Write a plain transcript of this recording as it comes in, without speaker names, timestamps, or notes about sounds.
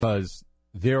because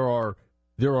there are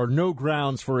no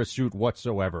grounds for a suit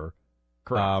whatsoever.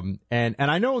 Correct. And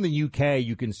I know in the UK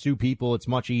you can sue people. It's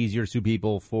much easier to sue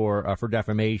people for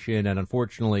defamation, and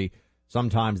unfortunately,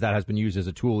 sometimes that has been used as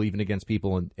a tool even against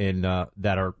people in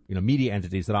that are media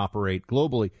entities that operate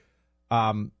globally.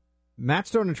 Matt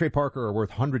Stone and Trey Parker are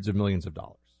worth hundreds of millions of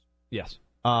dollars. Yes.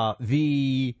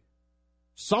 The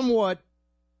somewhat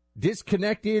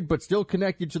disconnected but still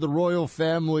connected to the royal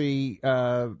family,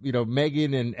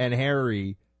 Meghan and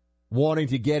Harry, wanting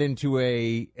to get into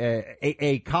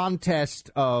a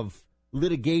contest of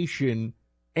litigation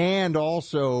and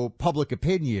also public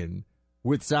opinion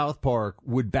with South Park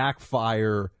would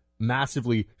backfire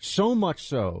massively, so much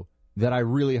so that I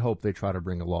really hope they try to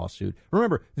bring a lawsuit.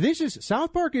 Remember,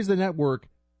 South Park is the network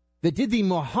that did the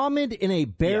Muhammad in a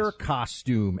bear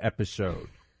costume episode.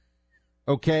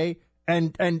 Okay?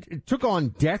 And it took on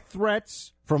death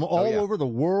threats from all over the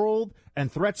world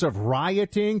and threats of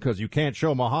rioting because you can't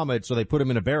show Muhammad, so they put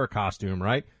him in a bear costume,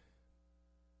 right?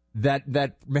 That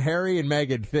Harry and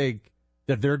Meghan think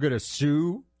that they're going to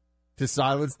sue to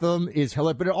silence them is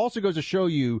hilarious. But it also goes to show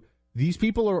you these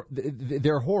people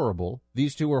they're horrible.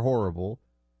 These two are horrible.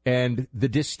 And the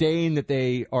disdain that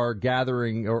they are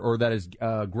gathering or that is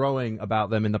growing about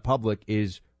them in the public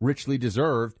is richly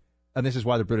deserved. And this is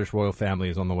why the British royal family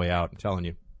is on the way out, I'm telling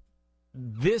you.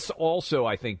 This also,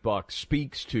 I think, Buck,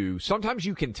 speaks to sometimes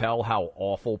you can tell how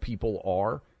awful people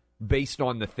are based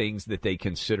on the things that they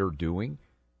consider doing.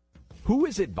 Who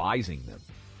is advising them?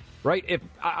 Right? If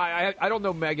I don't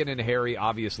know Meghan and Harry,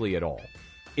 obviously, at all.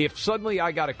 If suddenly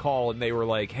I got a call and they were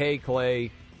like, hey,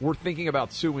 Clay, we're thinking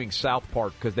about suing South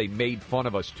Park because they made fun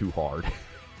of us too hard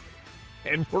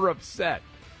and we're upset,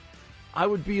 I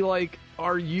would be like,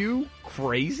 are you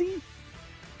crazy?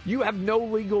 You have no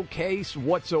legal case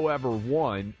whatsoever,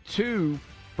 one. Two,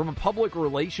 from a public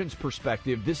relations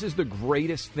perspective, this is the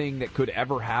greatest thing that could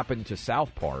ever happen to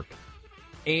South Park.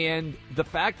 And the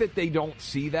fact that they don't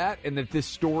see that and that this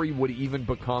story would even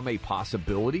become a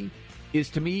possibility is,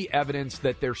 to me, evidence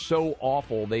that they're so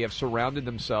awful they have surrounded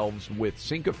themselves with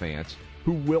sycophants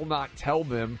who will not tell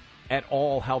them at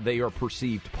all how they are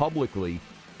perceived publicly.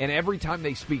 And every time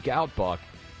they speak out, Buck,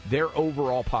 their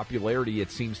overall popularity, it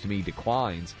seems to me,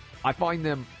 declines. I find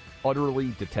them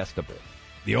utterly detestable.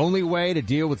 The only way to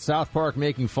deal with South Park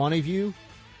making fun of you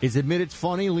is admit it's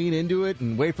funny, lean into it,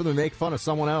 and wait for them to make fun of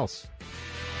someone else.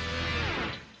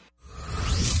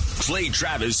 Clay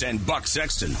Travis and Buck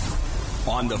Sexton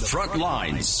on the front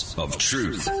lines of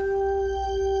truth.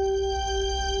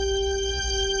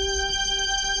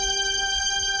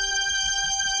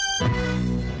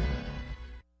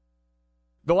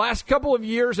 The last couple of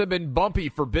years have been bumpy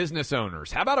for business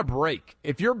owners. How about a break?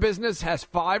 If your business has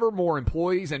 5 or more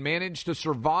employees and managed to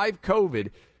survive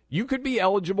COVID, you could be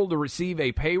eligible to receive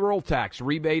a payroll tax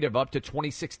rebate of up to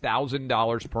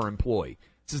 $26,000 per employee.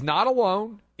 This is not a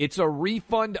loan. It's a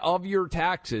refund of your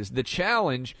taxes. The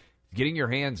challenge is getting your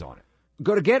hands on it.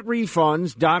 Go to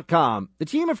getrefunds.com. The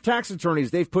team of tax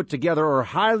attorneys they've put together are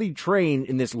highly trained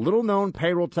in this little-known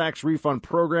payroll tax refund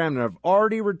program and have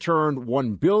already returned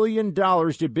 $1 billion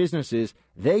to businesses.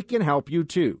 They can help you,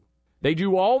 too. They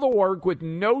do all the work with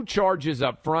no charges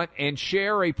up front and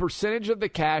share a percentage of the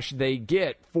cash they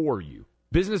get for you.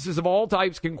 Businesses of all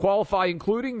types can qualify,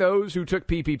 including those who took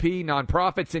PPP,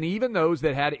 nonprofits, and even those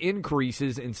that had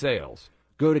increases in sales.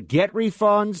 Go to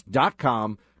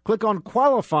getrefunds.com. Click on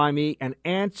Qualify Me and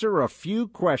answer a few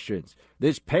questions.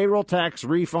 This payroll tax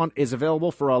refund is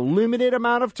available for a limited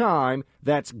amount of time.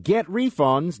 That's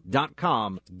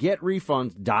getrefunds.com.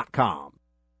 Getrefunds.com.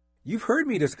 You've heard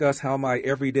me discuss how my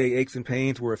everyday aches and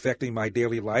pains were affecting my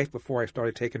daily life before I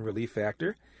started taking Relief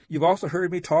Factor. You've also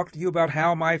heard me talk to you about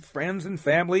how my friends and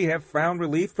family have found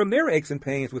relief from their aches and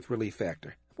pains with Relief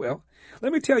Factor. Well,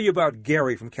 let me tell you about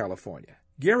Gary from California.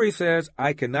 Gary says,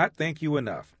 I cannot thank you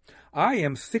enough. I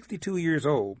am 62 years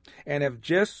old and have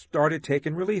just started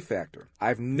taking Relief Factor.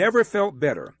 I've never felt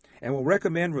better and will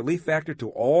recommend Relief Factor to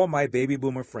all my baby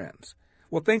boomer friends.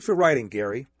 Well, thanks for writing,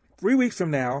 Gary. 3 weeks from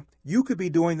now, you could be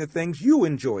doing the things you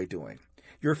enjoy doing.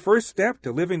 Your first step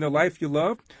to living the life you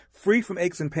love, free from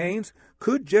aches and pains,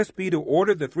 could just be to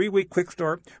order the 3-week Quick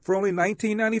Start for only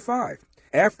 $19.95.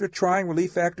 After trying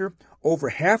Relief Factor,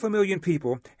 over 500,000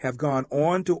 people have gone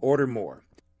on to order more.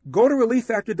 Go to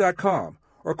ReliefFactor.com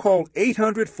or call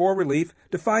 800-4RELIEF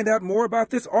to find out more about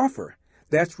this offer.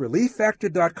 That's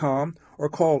ReliefFactor.com or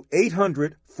call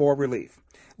 800-4RELIEF.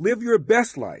 Live your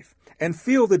best life and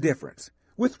feel the difference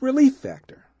with Relief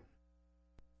Factor.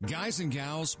 Guys and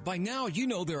gals, by now you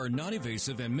know there are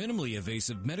non-invasive and minimally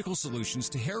invasive medical solutions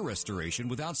to hair restoration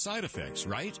without side effects,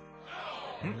 right?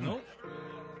 No.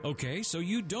 Okay, so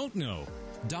you don't know.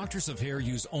 Doctors of Hair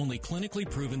use only clinically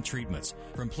proven treatments,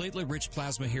 from platelet-rich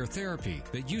plasma hair therapy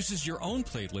that uses your own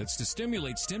platelets to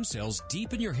stimulate stem cells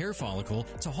deep in your hair follicle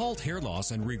to halt hair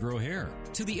loss and regrow hair,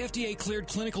 to the FDA-cleared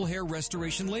clinical hair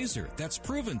restoration laser that's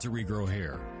proven to regrow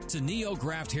hair, to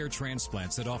NeoGraft hair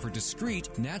transplants that offer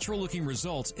discreet, natural-looking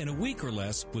results in a week or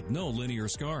less with no linear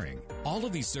scarring. All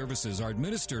of these services are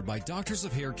administered by Doctors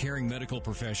of Hair caring medical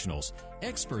professionals,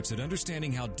 experts at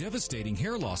understanding how devastating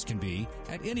hair loss can be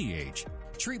at any age.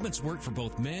 Treatments work for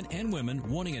both men and women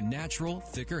wanting a natural,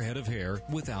 thicker head of hair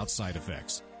without side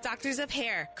effects. Doctors of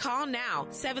Hair. Call now.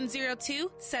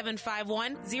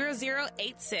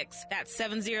 702-751-0086. That's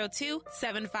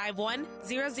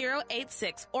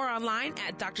 702-751-0086. Or online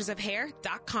at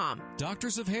doctorsofhair.com.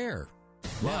 Doctors of Hair.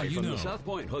 Live from the South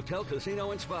Point Hotel,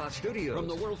 Casino, and Spa Studios. From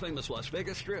the world-famous Las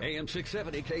Vegas Strip. AM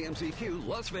 670 KMZQ,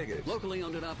 Las Vegas. Locally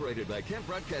owned and operated by Kemp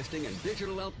Broadcasting and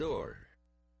Digital Outdoor.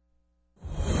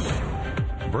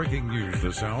 Breaking news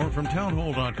this hour from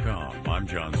townhall.com. I'm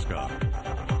John Scott.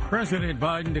 President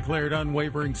Biden declared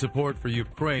unwavering support for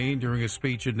Ukraine during a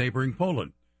speech in neighboring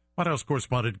Poland. White House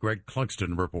correspondent Greg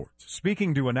Clugston reports.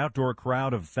 Speaking to an outdoor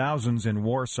crowd of thousands in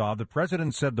Warsaw, the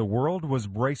president said the world was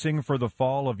bracing for the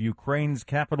fall of Ukraine's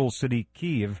capital city,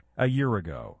 Kyiv, a year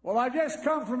ago. Well, I just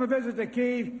come from a visit to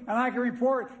Kyiv, and I can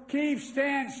report Kyiv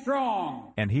stands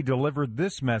strong. And he delivered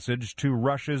this message to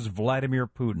Russia's Vladimir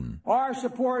Putin. Our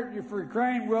support for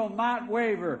Ukraine will not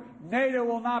waver. NATO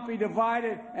will not be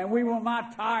divided, and we will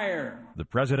not tire. The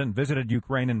president visited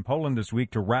Ukraine and Poland this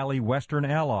week to rally Western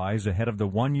allies ahead of the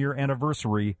one-year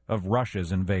anniversary of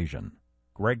Russia's invasion.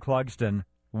 Greg Clugston,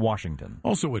 Washington.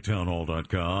 Also at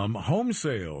townhall.com, home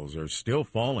sales are still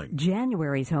falling.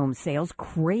 January's home sales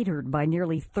cratered by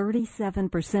nearly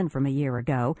 37% from a year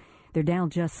ago. They're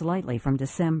down just slightly from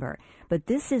December. But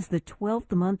this is the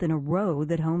 12th month in a row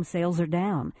that home sales are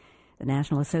down. The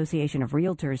National Association of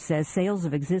Realtors says sales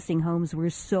of existing homes were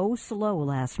so slow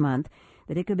last month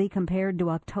that it could be compared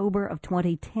to October of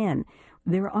 2010.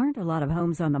 There aren't a lot of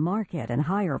homes on the market, and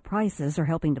higher prices are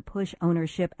helping to push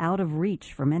ownership out of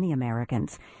reach for many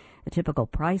Americans. The typical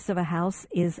price of a house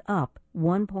is up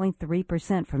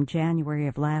 1.3% from January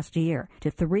of last year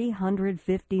to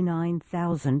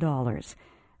 $359,000.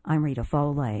 I'm Rita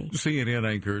Foley. CNN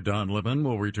anchor Don Lemon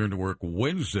will return to work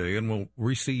Wednesday and will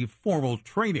receive formal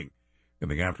training in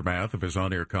the aftermath of his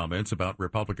on-air comments about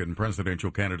Republican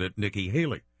presidential candidate Nikki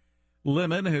Haley.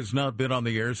 Lemon has not been on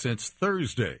the air since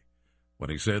Thursday, when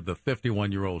he said the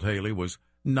 51-year-old Haley was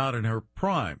not in her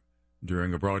prime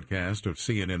during a broadcast of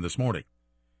CNN This Morning.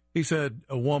 He said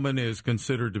a woman is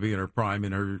considered to be in her prime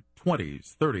in her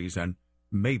 20s, 30s, and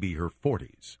maybe her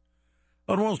 40s.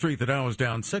 On Wall Street, the Dow is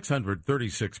down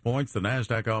 636 points, the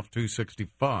Nasdaq off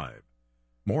 265.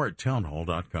 More at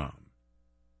townhall.com.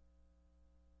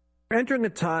 We're entering a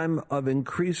time of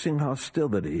increasing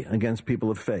hostility against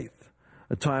people of faith.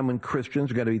 A time when Christians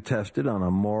are going to be tested on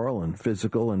a moral and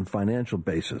physical and financial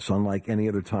basis, unlike any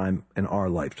other time in our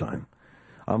lifetime.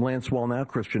 I'm Lance Wallnau,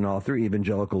 Christian author,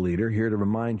 evangelical leader, here to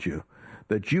remind you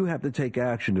that you have to take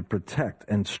action to protect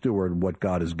and steward what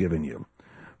God has given you.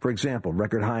 For example,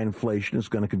 record high inflation is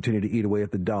going to continue to eat away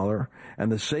at the dollar, and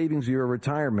the savings of your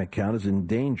retirement account is in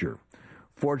danger.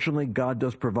 Fortunately, God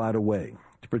does provide a way.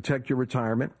 To protect your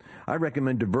retirement, I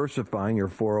recommend diversifying your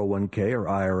 401k or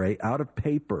IRA out of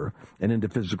paper and into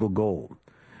physical gold.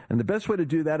 And the best way to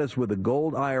do that is with a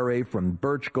gold IRA from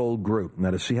Birch Gold Group. Now,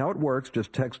 to see how it works,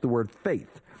 just text the word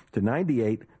faith to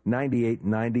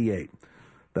 989898.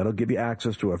 That'll give you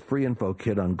access to a free info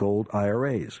kit on gold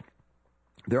IRAs.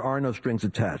 There are no strings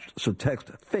attached, so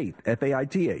text FAITH,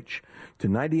 F-A-I-T-H, to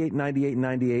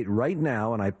 989898 right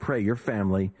now, and I pray your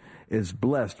family is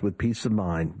blessed with peace of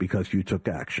mind because you took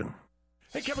action.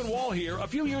 Hey, Kevin Wall here. A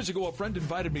few years ago, a friend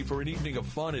invited me for an evening of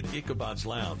fun at Ichabod's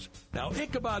Lounge. Now,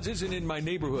 Ichabod's isn't in my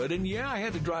neighborhood, and yeah, I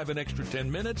had to drive an extra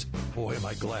 10 minutes. Boy, am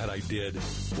I glad I did.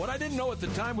 What I didn't know at the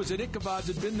time was that Ichabod's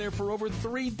had been there for over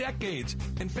 3 decades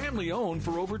and family-owned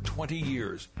for over 20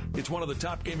 years. It's one of the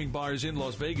top gaming bars in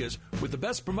Las Vegas with the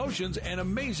best promotions and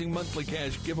amazing monthly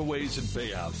cash giveaways and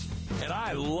payouts. And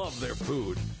I love their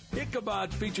food.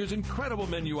 Ichabod features incredible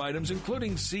menu items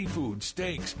including seafood,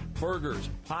 steaks, burgers,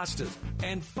 pastas,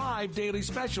 and 5 daily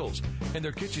specials. And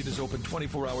their kitchen is open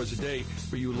 24 hours a day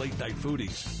for you late-night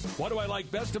foodies. What do I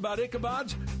like best about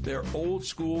Ichabod's? Their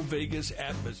old-school Vegas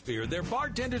atmosphere. Their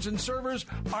bartenders and servers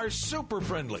are super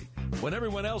friendly. When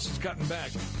everyone else is cutting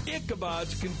back,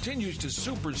 Ichabod's continues to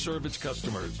super serve its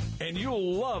customers. And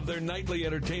you'll love their nightly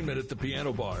entertainment at the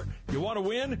piano bar. You want to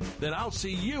win? Then I'll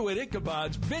see you at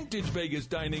Ichabod's Vintage Vegas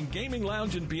Dining, Gaming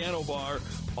Lounge, and Piano Bar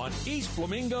on East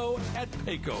Flamingo at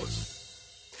Pecos.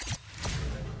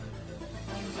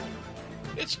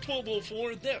 It's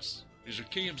 12:04. This is your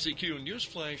KMCQ News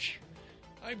Flash.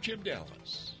 I'm Jim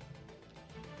Dallas.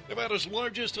 Nevada's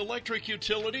largest electric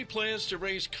utility plans to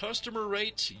raise customer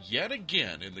rates yet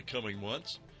again in the coming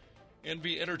months.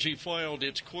 NV Energy filed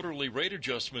its quarterly rate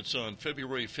adjustments on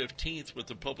February 15th with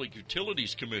the Public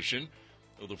Utilities Commission.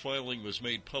 Though the filing was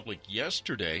made public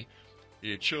yesterday,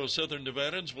 it shows Southern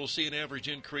Nevadans will see an average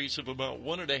increase of about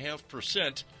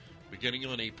 1.5% beginning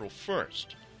on April 1st.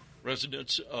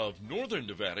 Residents of Northern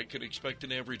Nevada can expect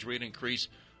an average rate increase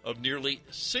of nearly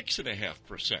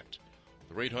 6.5%.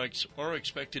 The rate hikes are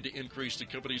expected to increase the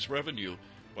company's revenue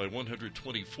by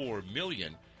 $124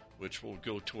 million, which will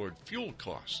go toward fuel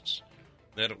costs.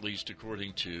 That at least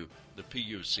according to the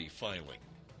PUC filing.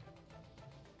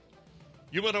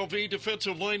 UNLV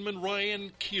defensive lineman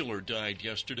Ryan Keeler died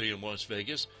yesterday in Las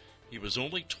Vegas. He was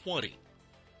only 20.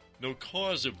 No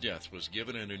cause of death was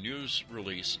given in a news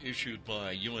release issued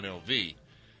by UNLV.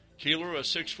 Keeler, a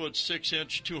 6'6",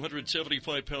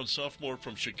 275-pound sophomore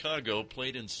from Chicago,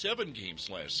 played in 7 games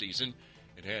last season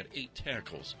and had 8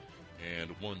 tackles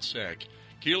and 1 sack.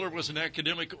 Keeler was an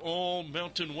academic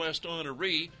All-Mountain West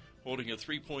honoree, holding a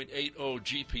 3.80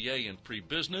 GPA in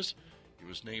pre-business. He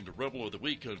was named Rebel of the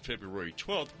Week on February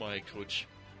 12th by Coach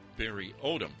Barry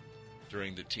Odom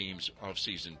during the team's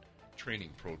off-season training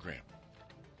program.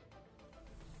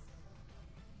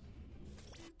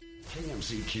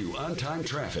 KMCQ On-Time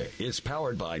Traffic is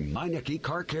powered by Meineke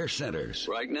Car Care Centers.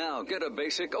 Right now, get a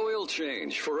basic oil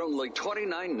change for only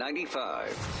 $29.95.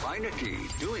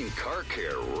 Meineke, doing car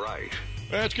care right.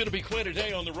 It's going to be quite a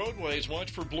day on the roadways.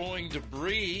 Watch for blowing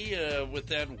debris with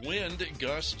that wind.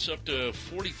 Gusts up to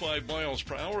 45 miles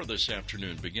per hour this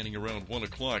afternoon, beginning around 1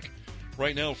 o'clock.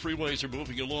 Right now, freeways are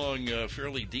moving along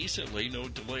fairly decently. No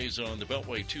delays on the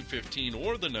Beltway 215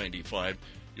 or the 95.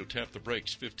 You'll tap the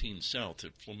brakes 15 south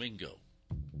at Flamingo.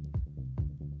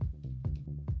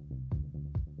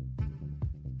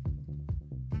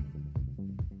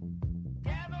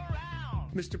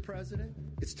 Mr. President,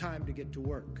 it's time to get to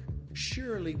work.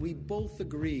 Surely we both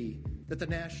agree that the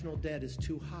national debt is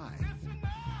too high.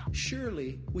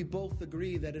 Surely we both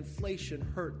agree that inflation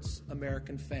hurts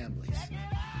American families.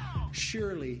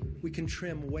 Surely we can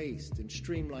trim waste and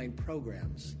streamline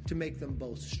programs to make them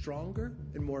both stronger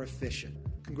and more efficient.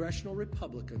 Congressional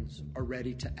Republicans are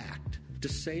ready to act, to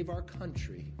save our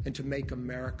country and to make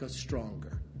America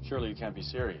stronger. Surely you can't be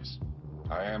serious.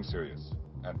 I am serious.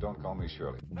 And don't call me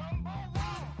Shirley.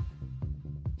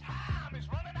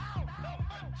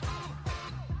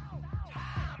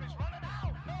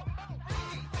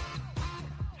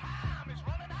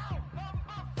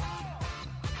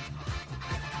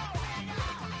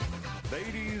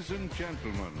 Ladies and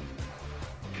gentlemen,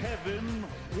 Kevin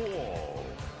Wall.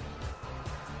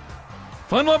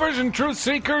 Fun lovers and truth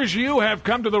seekers, you have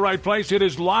come to the right place. It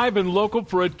is live and local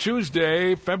for a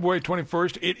Tuesday, February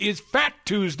 21st. It is Fat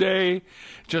Tuesday,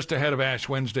 just ahead of Ash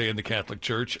Wednesday in the Catholic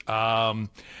Church. It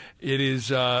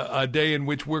is a day in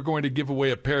which we're going to give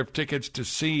away a pair of tickets to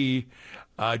see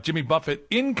Jimmy Buffett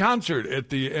in concert at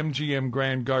the MGM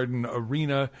Grand Garden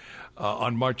Arena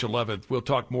on March 11th. We'll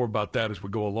talk more about that as we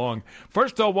go along.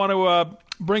 First, I want to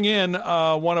bring in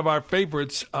one of our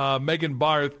favorites, Megan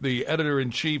Barth, the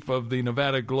editor-in-chief of the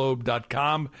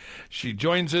NevadaGlobe.com. She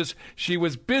joins us. She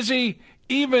was busy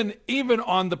even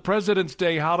on the President's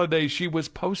Day holiday. She was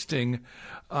posting,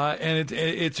 and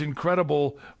it's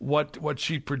incredible what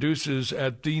she produces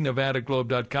at the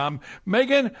NevadaGlobe.com.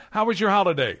 Megan, how was your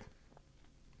holiday?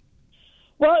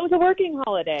 Well, it was a working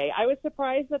holiday. I was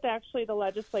surprised that actually the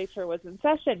legislature was in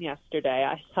session yesterday.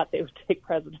 I thought they would take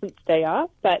President's Day off,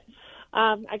 but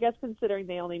I guess considering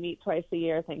they only meet twice a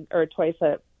year, or twice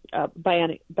a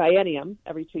biennium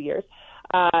every 2 years,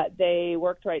 they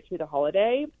worked right through the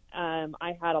holiday.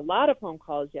 I had a lot of phone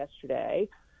calls yesterday,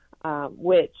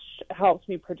 which helped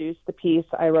me produce the piece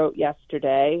I wrote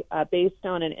yesterday based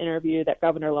on an interview that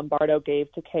Governor Lombardo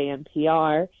gave to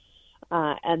KNPR.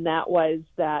 And that was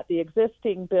that the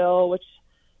existing bill, which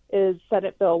is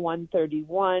Senate Bill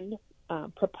 131,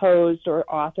 proposed or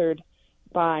authored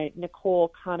by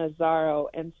Nicole Cannizzaro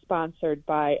and sponsored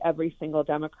by every single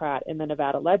Democrat in the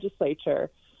Nevada legislature,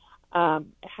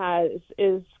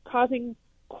 is causing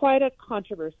quite a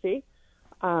controversy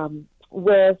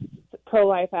with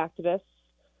pro-life activists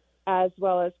as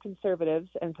well as conservatives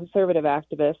and conservative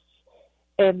activists,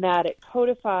 in that it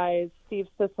codifies Steve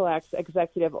Sisolak's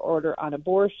executive order on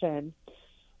abortion,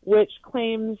 which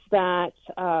claims that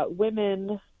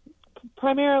women,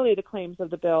 primarily the claims of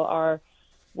the bill are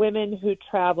women who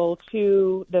travel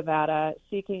to Nevada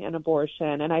seeking an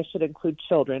abortion, and I should include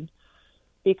children,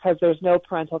 because there's no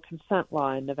parental consent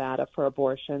law in Nevada for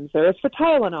abortions. There is for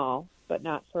Tylenol, but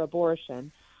not for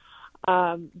abortion.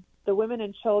 The women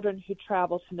and children who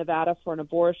travel to Nevada for an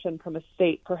abortion from a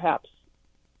state perhaps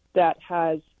that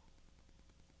has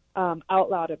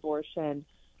outlawed abortion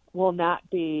will not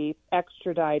be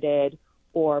extradited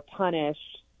or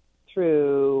punished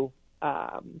through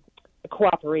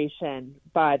cooperation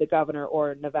by the governor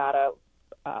or Nevada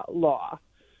law.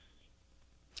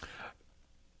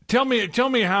 Tell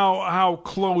me how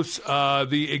close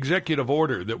the executive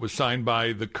order that was signed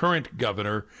by the current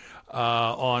governor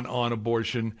on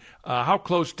abortion, how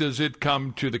close does it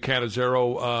come to the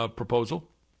Cannizzaro proposal?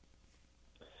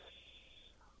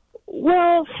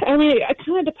 Well, I mean, it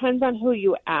kind of depends on who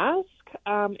you ask.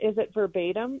 Is it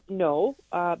verbatim? No,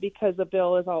 because a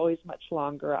bill is always much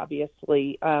longer,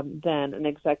 obviously, than an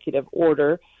executive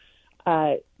order.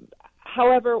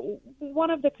 However, one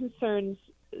of the concerns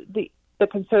the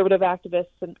conservative activists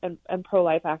and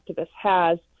pro-life activists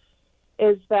has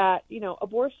is that,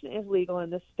 abortion is legal in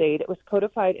the state. It was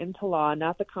codified into law,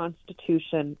 not the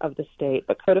Constitution of the state,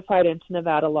 but codified into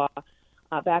Nevada law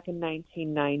back in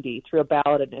 1990 through a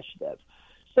ballot initiative.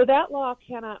 So that law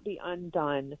cannot be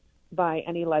undone by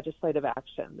any legislative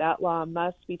action. That law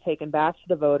must be taken back to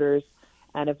the voters,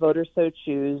 and if voters so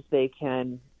choose, they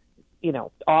can,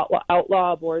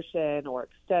 outlaw abortion or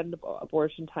extend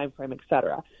abortion time frame, et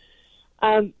cetera.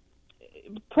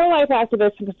 Pro-life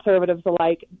activists and conservatives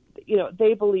alike,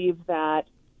 they believe that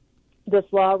this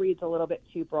law reads a little bit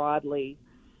too broadly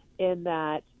in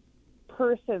that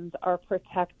persons are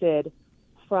protected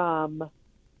from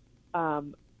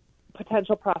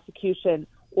potential prosecution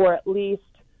or at least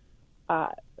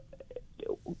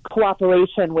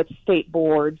cooperation with state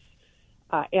boards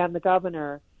and the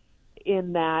governor,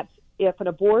 in that if an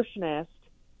abortionist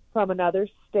from another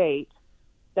state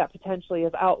that potentially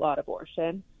has outlawed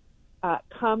abortion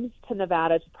comes to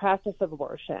Nevada to practice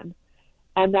abortion,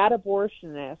 and that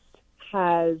abortionist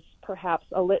has perhaps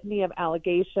a litany of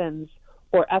allegations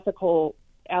or ethical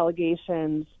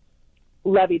allegations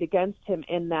levied against him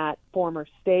in that former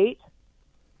state,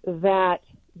 that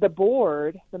the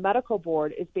board, the medical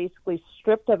board, is basically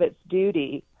stripped of its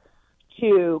duty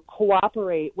to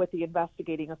cooperate with the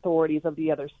investigating authorities of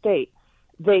the other state.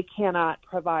 They cannot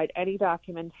provide any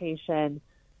documentation,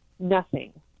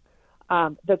 nothing.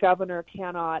 The governor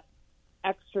cannot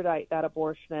extradite that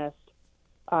abortionist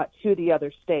to the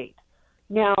other state.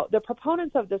 Now, the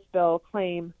proponents of this bill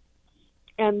claim,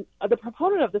 and the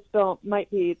proponent of this bill might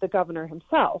be the governor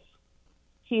himself.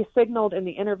 He signaled in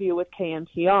the interview with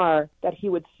KNPR that he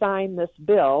would sign this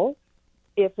bill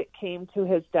if it came to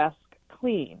his desk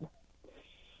clean.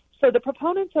 So the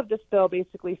proponents of this bill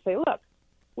basically say, look,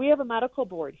 we have a medical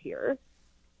board here,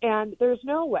 and there's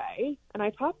no way, and I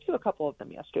talked to a couple of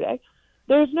them yesterday,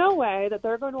 there's no way that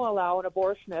they're going to allow an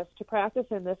abortionist to practice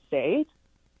in this state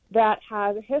that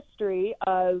has a history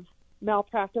of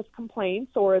malpractice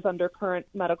complaints or is under current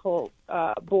medical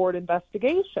board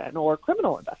investigation or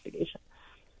criminal investigation.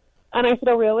 And I said,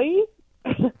 oh, really?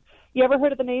 You ever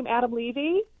heard of the name Adam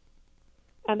Levy?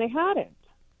 And they hadn't.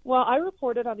 Well, I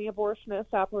reported on the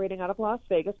abortionist operating out of Las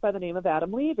Vegas by the name of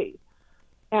Adam Levy.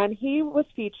 And he was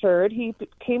featured, he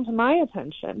came to my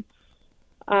attention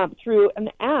through an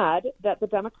ad that the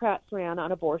Democrats ran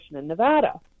on abortion in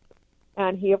Nevada.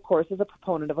 And he, of course, is a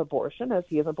proponent of abortion, as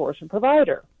he is an abortion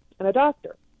provider and a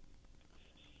doctor.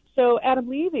 So Adam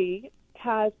Levy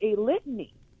has a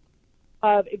litany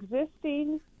of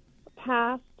existing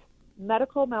past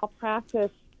medical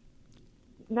malpractice,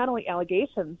 not only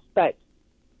allegations, but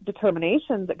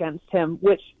determinations against him,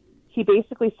 which he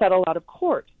basically settled out of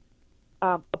court.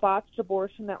 A botched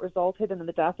abortion that resulted in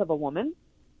the death of a woman,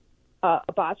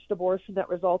 a botched abortion that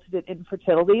resulted in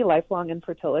infertility, lifelong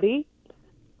infertility,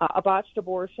 a botched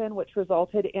abortion which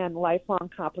resulted in lifelong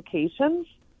complications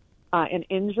and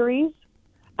injuries.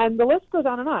 And the list goes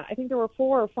on and on. I think there were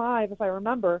 4 or 5, if I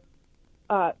remember,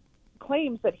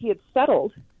 claims that he had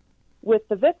settled with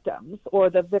the victims or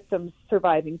the victims'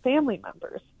 surviving family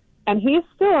members. And he's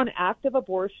still an active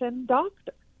abortion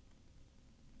doctor.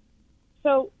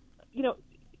 So,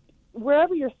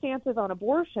 wherever your stance is on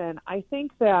abortion, I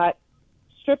think that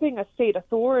stripping a state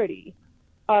authority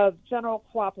of general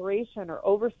cooperation or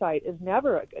oversight is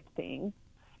never a good thing.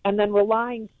 And then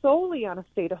relying solely on a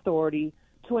state authority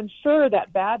to ensure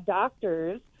that bad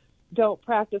doctors don't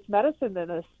practice medicine in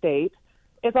a state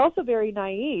is also very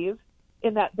naive,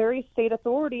 in that very state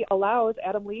authority allows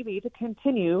Adam Levy to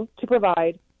continue to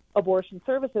provide abortion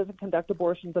services and conduct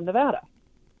abortions in Nevada.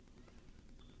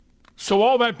 So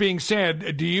all that being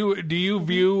said, do you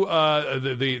view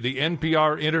the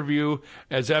NPR interview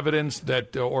as evidence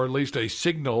that, or at least a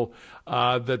signal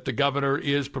that the governor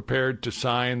is prepared to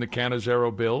sign the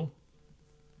Cannizzaro bill?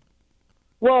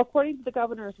 Well, according to the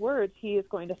governor's words, he is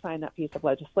going to sign that piece of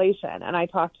legislation. And I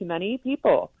talked to many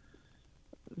people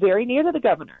very near to the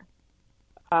governor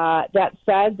that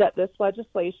said that this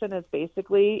legislation is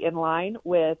basically in line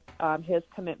with his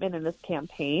commitment in this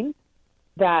campaign,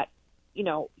 that, you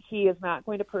know, he is not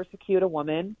going to persecute a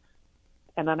woman,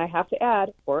 and then I have to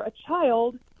add, or a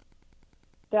child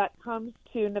that comes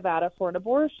to Nevada for an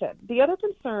abortion. The other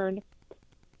concern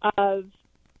of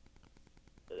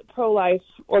pro-life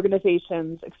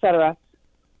organizations, et cetera,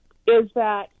 is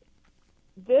that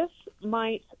this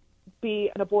might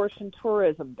be an abortion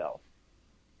tourism bill.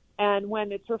 And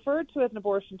when it's referred to as an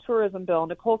abortion tourism bill,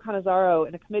 Nicole Cannizzaro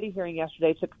in a committee hearing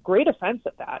yesterday took great offense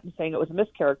at that and saying it was a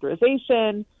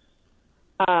mischaracterization.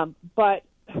 But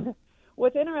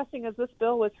what's interesting is this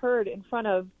bill was heard in front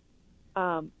of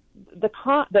the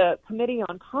Committee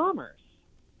on Commerce.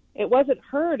 It wasn't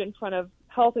heard in front of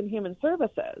Health and Human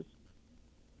Services.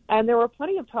 And there were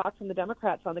plenty of talk from the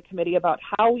Democrats on the committee about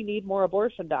how we need more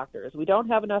abortion doctors. We don't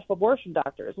have enough abortion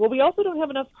doctors. Well, we also don't have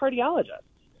enough cardiologists.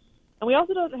 And we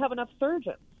also don't have enough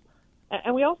surgeons.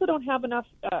 And we also don't have enough,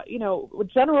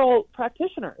 general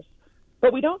practitioners.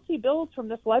 But we don't see bills from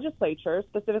this legislature,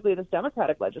 specifically this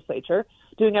Democratic legislature,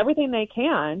 doing everything they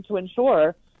can to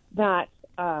ensure that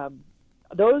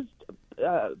those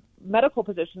medical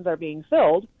positions are being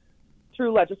filled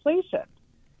through legislation.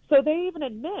 So they even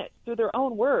admit through their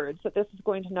own words that this is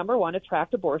going to, number one,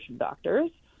 attract abortion doctors,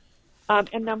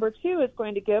 and number two, is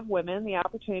going to give women the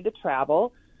opportunity to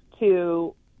travel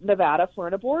to Nevada for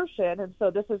an abortion. And so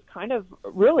this is kind of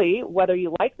really, whether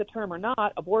you like the term or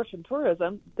not, abortion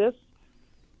tourism. This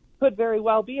could very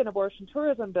well be an abortion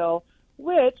tourism bill,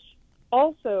 which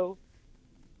also,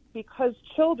 because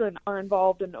children are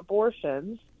involved in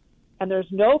abortions and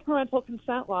there's no parental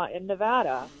consent law in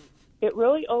Nevada, it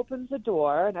really opens the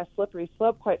door, and a slippery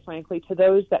slope, quite frankly, to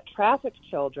those that traffic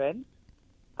children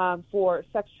for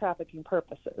sex trafficking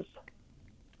purposes.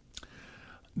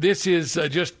 This is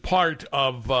just part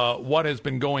of what has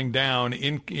been going down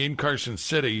in Carson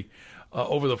City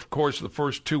over the course of the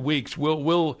first 2 weeks.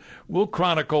 We'll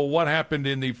chronicle what happened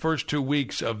in the first 2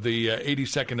 weeks of the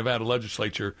 82nd Nevada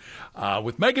Legislature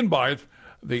with Megan Barth,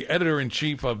 the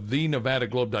editor-in-chief of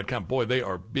thenevadaglobe.com. Boy, they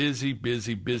are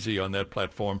busy on that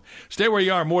platform. Stay where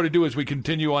you are. More to do as we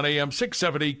continue on AM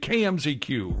 670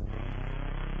 KMZQ.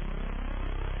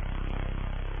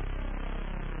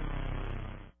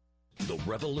 The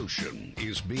revolution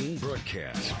is being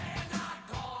broadcast.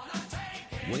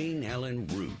 Wayne Allen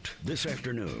Root, this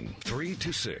afternoon, 3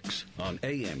 to 6 on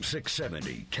AM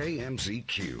 670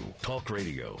 KMZQ. Talk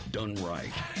radio done right.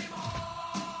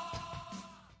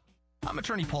 I'm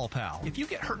attorney Paul Powell. If you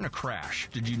get hurt in a crash,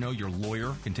 did you know your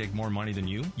lawyer can take more money than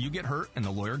you? You get hurt and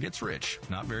the lawyer gets rich.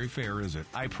 Not very fair, is it?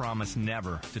 I promise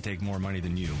never to take more money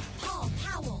than you. Paul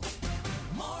Powell.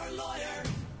 More lawyer,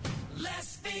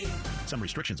 less fee. Some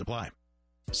restrictions apply.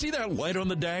 See that light on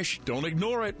the dash? Don't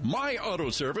ignore it. My Auto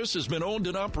Service has been owned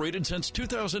and operated since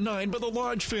 2009 by the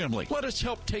Lodge family. Let us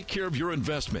help take care of your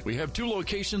investment. We have 2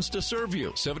 locations to serve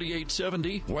you,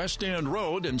 7870 West End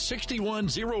Road and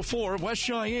 6104 West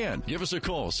Cheyenne. Give us a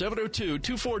call,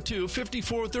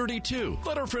 702-242-5432.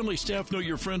 Let our friendly staff know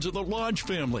you're friends of the Lodge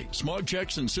family. Smog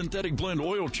checks and synthetic blend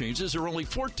oil changes are only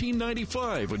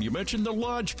 $14.95 when you mention the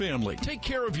Lodge family. Take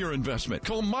care of your investment.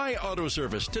 Call My Auto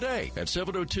Service today at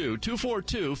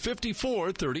 702-242-5432.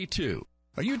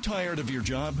 Are you tired of your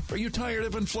job? Are you tired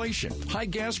of inflation, high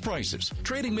gas prices?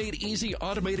 Trading Made Easy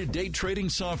automated day trading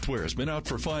software has been out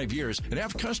for 5 years and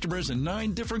have customers in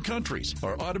 9 different countries.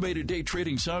 Our automated day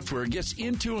trading software gets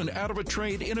into and out of a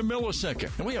trade in a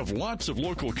millisecond, and we have lots of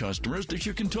local customers that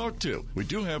you can talk to. We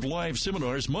do have live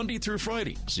seminars Monday through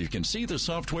Friday, so you can see the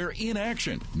software in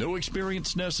action. No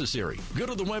experience necessary. Go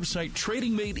to the website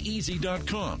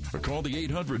tradingmadeeasy.com or call the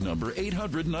 800 number,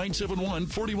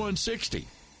 800-971-4160.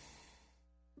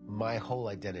 My whole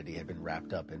identity had been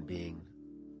wrapped up in being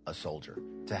a soldier.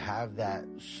 To have that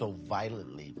so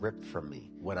violently ripped from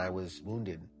me when I was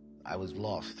wounded, I was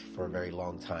lost for a very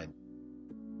long time.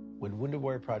 When Wounded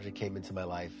Warrior Project came into my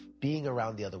life, being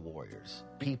around the other warriors,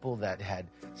 people that had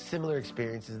similar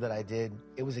experiences that I did,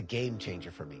 it was a game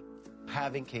changer for me.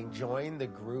 Having King join the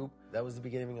group, that was the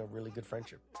beginning of a really good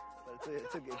friendship.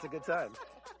 It's a good time.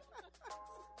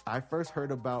 I first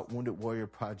heard about Wounded Warrior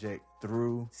Project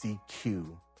through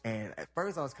CQ. And at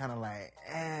first I was kind of like,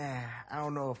 I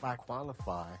don't know if I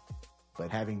qualify.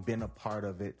 But having been a part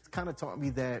of it, it's kind of taught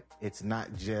me that it's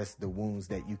not just the wounds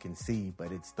that you can see,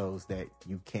 but it's those that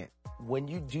you can't. When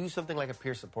you do something like a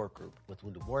peer support group with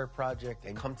Wounded Warrior Project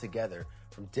and come together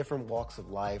from different walks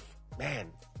of life,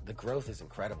 man, the growth is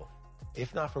incredible.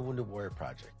 If not for Wounded Warrior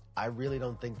Project, I really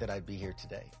don't think that I'd be here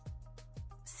today.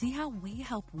 See how we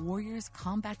help warriors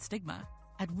combat stigma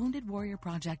at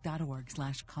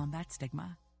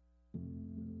woundedwarriorproject.org/combatstigma.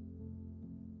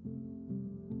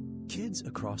 Kids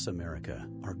across America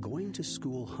are going to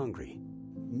school hungry.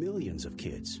 Millions of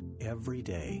kids every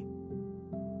day.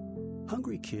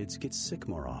 Hungry kids get sick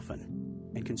more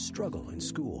often and can struggle in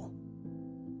school.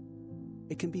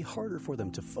 It can be harder for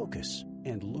them to focus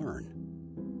and learn.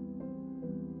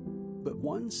 But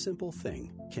one simple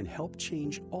thing can help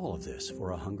change all of this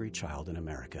for a hungry child in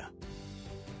America.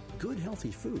 Good,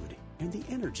 healthy food and the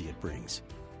energy it brings.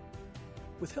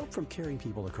 With help from caring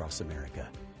people across America,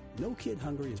 No Kid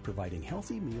Hungry is providing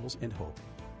healthy meals and hope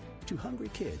to hungry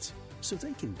kids so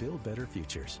they can build better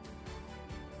futures.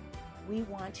 We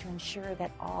want to ensure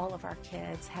that all of our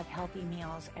kids have healthy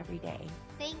meals every day.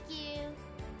 Thank you.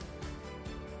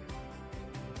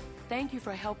 Thank you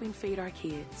for helping feed our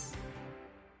kids.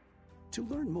 To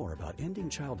learn more about ending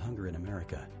child hunger in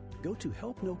America, go to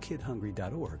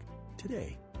helpnokidhungry.org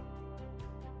today.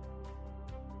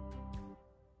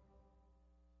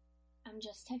 I'm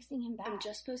just texting him back. I'm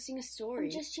just posting a story.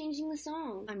 I'm just changing the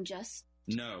song. I'm just...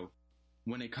 No.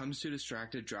 When it comes to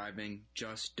distracted driving,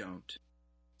 just don't.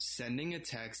 Sending a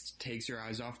text takes your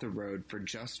eyes off the road for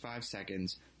just 5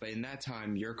 seconds, but in that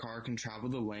time, your car can travel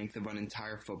the length of an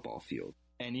entire football field.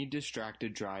 Any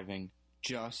distracted driving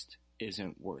just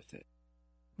isn't worth it.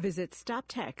 Visit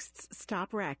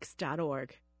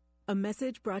StopTextsStopWrecks.org. A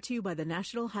message brought to you by the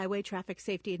National Highway Traffic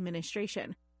Safety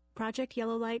Administration, Project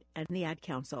Yellow Light, and the Ad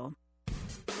Council.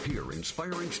 Hear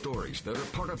inspiring stories that are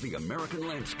part of the American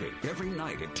landscape every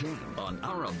night at 10 on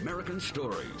Our American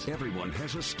Stories. Everyone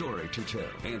has a story to tell,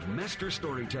 and master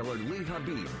storyteller Lee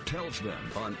Habib tells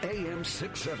them on AM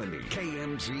 670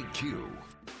 KMZQ.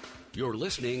 You're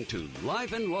listening to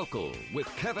Live and Local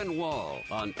with Kevin Wall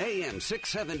on AM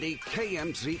 670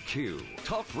 KMZQ.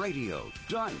 Talk radio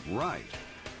done right.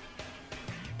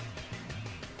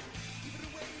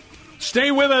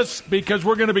 Stay with us because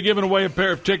we're going to be giving away a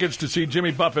pair of tickets to see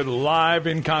Jimmy Buffett live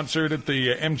in concert at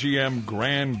the MGM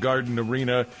Grand Garden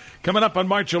Arena. Coming up on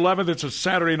March 11th, it's a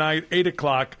Saturday night, 8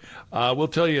 o'clock. We'll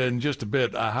tell you in just a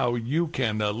bit how you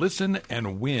can listen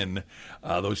and win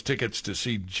those tickets to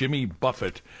see Jimmy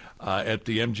Buffett at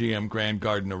the MGM Grand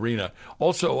Garden Arena.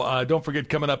 Also, don't forget,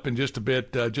 coming up in just a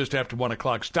bit, just after 1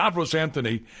 o'clock, Stavros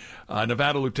Anthony,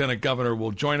 Nevada Lieutenant Governor,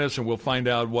 will join us, and we'll find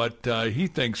out what he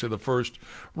thinks of the first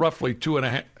roughly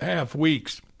 2.5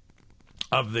 weeks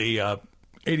of the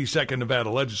 82nd Nevada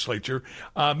Legislature.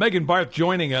 Megan Barth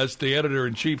joining us, the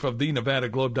editor-in-chief of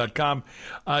TheNevadaGlobe.com.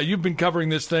 You've been covering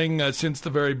this thing since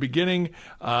the very beginning.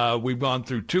 We've gone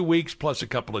through 2 weeks plus a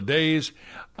couple of days.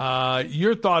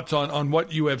 Your thoughts on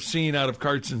what you have seen out of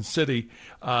Carson City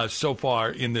so far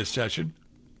in this session?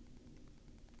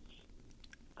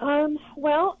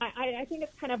 Well, I think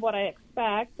it's kind of what I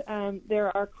expect.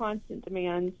 There are constant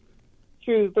demands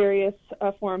through various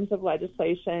forms of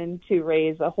legislation to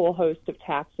raise a whole host of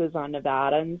taxes on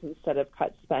Nevadans instead of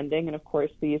cut spending. And, of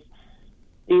course, these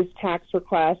tax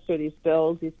requests or these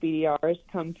bills, these BDRs,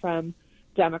 come from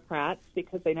Democrats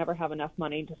because they never have enough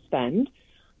money to spend.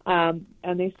 And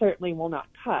they certainly will not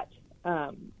cut.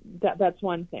 That's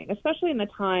one thing, especially in the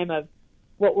time of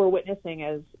what we're witnessing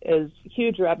as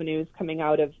huge revenues coming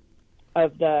out of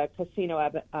the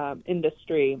casino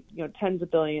industry, tens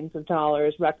of billions of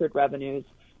dollars, record revenues.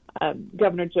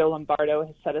 Governor Joe Lombardo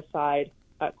has set aside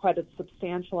quite a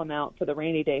substantial amount for the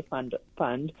rainy day fund.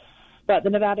 But the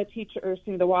Nevada teachers,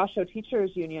 the Washoe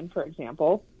Teachers Union, for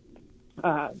example,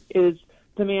 is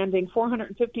demanding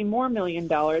 $450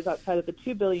 million outside of the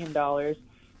 $2 billion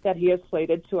that he has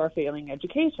slated to our failing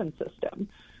education system.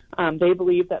 They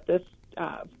believe that this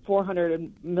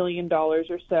 $400 million or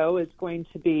so is going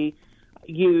to be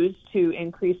used to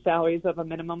increase salaries of a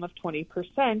minimum of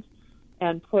 20%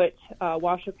 and put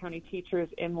Washoe County teachers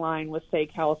in line with, say,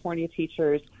 California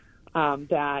teachers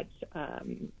that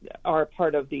are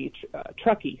part of the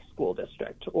Truckee School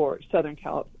District or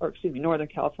Northern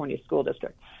California School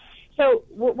District. So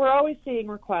we're always seeing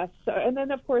requests. And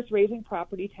then, of course, raising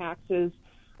property taxes.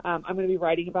 I'm going to be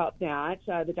writing about that.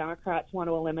 The Democrats want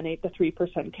to eliminate the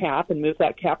 3% cap and move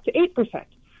that cap to 8%.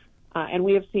 And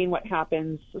we have seen what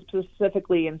happens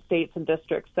specifically in states and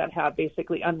districts that have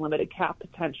basically unlimited cap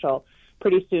potential.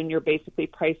 Pretty soon you're basically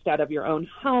priced out of your own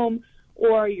home,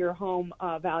 or your home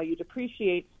value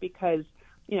depreciates because,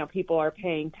 people are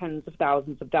paying tens of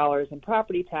thousands of dollars in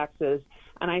property taxes.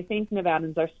 And I think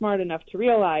Nevadans are smart enough to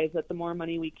realize that the more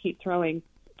money we keep throwing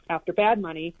after bad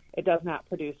money, it does not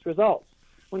produce results.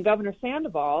 When Governor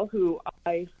Sandoval, who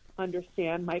I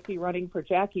understand might be running for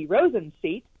Jackie Rosen's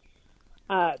seat,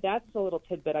 That's a little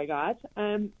tidbit I got.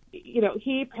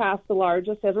 He passed the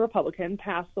largest, as a Republican,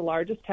 passed the largest